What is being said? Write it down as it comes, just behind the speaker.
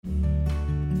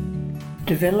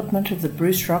Development of the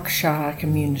Bruce Rock Shire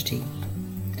community.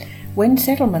 When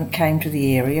settlement came to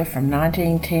the area from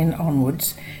 1910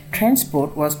 onwards,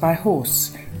 transport was by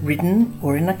horse, ridden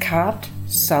or in a cart,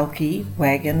 sulky,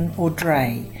 wagon or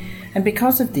dray, and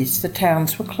because of this the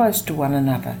towns were close to one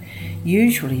another,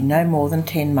 usually no more than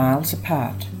 10 miles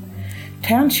apart.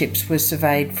 Townships were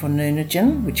surveyed for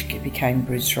Nunegin, which became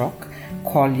Bruce Rock,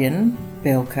 Quollen,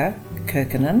 Belka,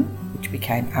 Kirkenan, which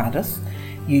became Ardith,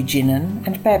 Euginin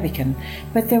and Babbickan,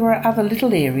 but there were other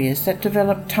little areas that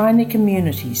developed tiny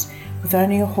communities with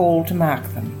only a hall to mark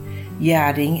them.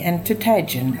 Yarding and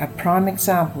Tutadgin are prime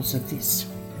examples of this.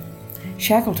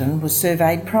 Shackleton was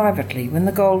surveyed privately when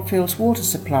the Goldfields water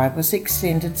supply was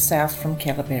extended south from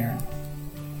Kellerberrin.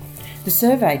 The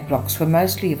surveyed blocks were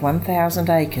mostly of 1,000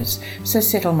 acres, so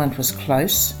settlement was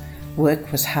close,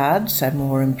 work was hard, so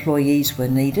more employees were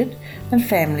needed, and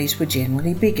families were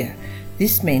generally bigger.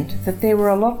 This meant that there were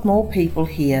a lot more people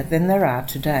here than there are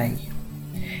today.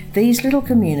 These little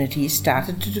communities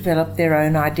started to develop their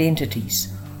own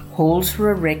identities. Halls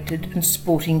were erected and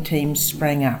sporting teams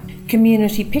sprang up.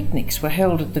 Community picnics were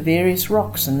held at the various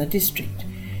rocks in the district.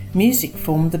 Music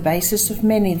formed the basis of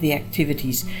many of the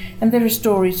activities, and there are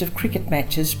stories of cricket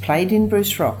matches played in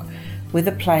Bruce Rock, where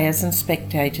the players and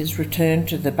spectators returned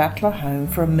to the Butler home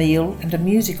for a meal and a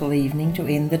musical evening to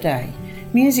end the day.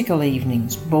 Musical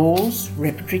evenings, balls,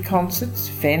 repertory concerts,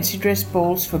 fancy dress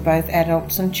balls for both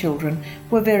adults and children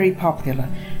were very popular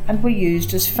and were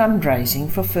used as fundraising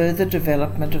for further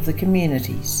development of the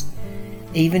communities.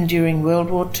 Even during World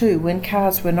War II, when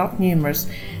cars were not numerous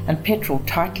and petrol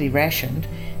tightly rationed,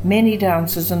 many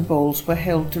dances and balls were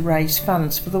held to raise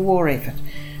funds for the war effort,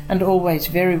 and always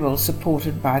very well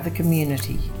supported by the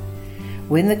community.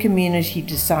 When the community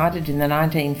decided in the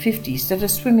 1950s that a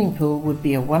swimming pool would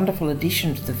be a wonderful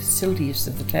addition to the facilities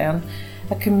of the town,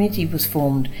 a committee was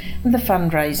formed and the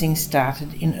fundraising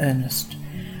started in earnest.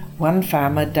 One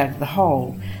farmer dug the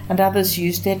hole and others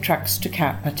used their trucks to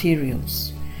cart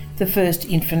materials. The first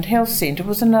infant health centre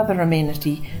was another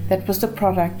amenity that was the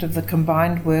product of the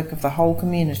combined work of the whole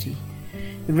community.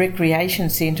 The recreation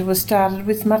centre was started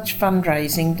with much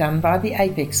fundraising done by the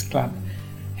Apex Club,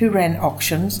 who ran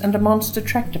auctions and a monster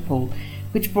tractor pull,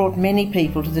 which brought many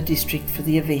people to the district for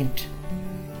the event.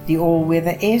 The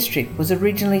all-weather airstrip was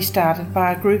originally started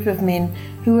by a group of men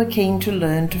who were keen to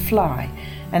learn to fly,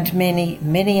 and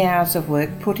many hours of work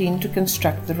put in to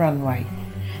construct the runway.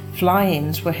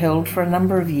 Fly-ins were held for a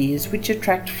number of years, which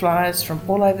attract flyers from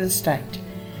all over the state.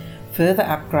 Further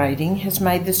upgrading has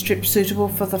made the strip suitable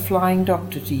for the Flying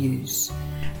Doctor to use.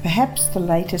 Perhaps the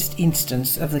latest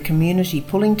instance of the community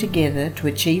pulling together to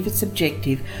achieve its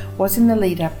objective was in the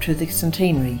lead-up to the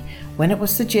centenary, when it was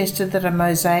suggested that a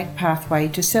mosaic pathway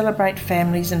to celebrate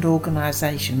families and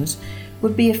organisations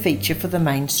would be a feature for the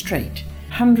main street.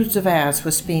 Hundreds of hours were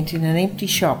spent in an empty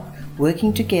shop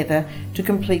working together to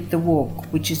complete the walk,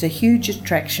 which is a huge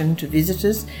attraction to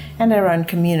visitors and our own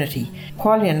community.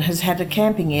 Quollen has had a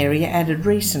camping area added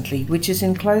recently, which is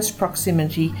in close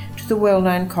proximity to the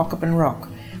well-known Cockaben Rock,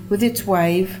 with its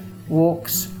wave,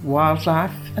 walks,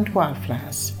 wildlife and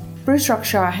wildflowers. Bruce Rock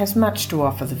Shire has much to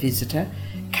offer the visitor.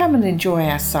 Come and enjoy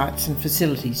our sites and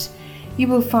facilities. You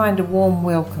will find a warm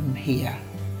welcome here.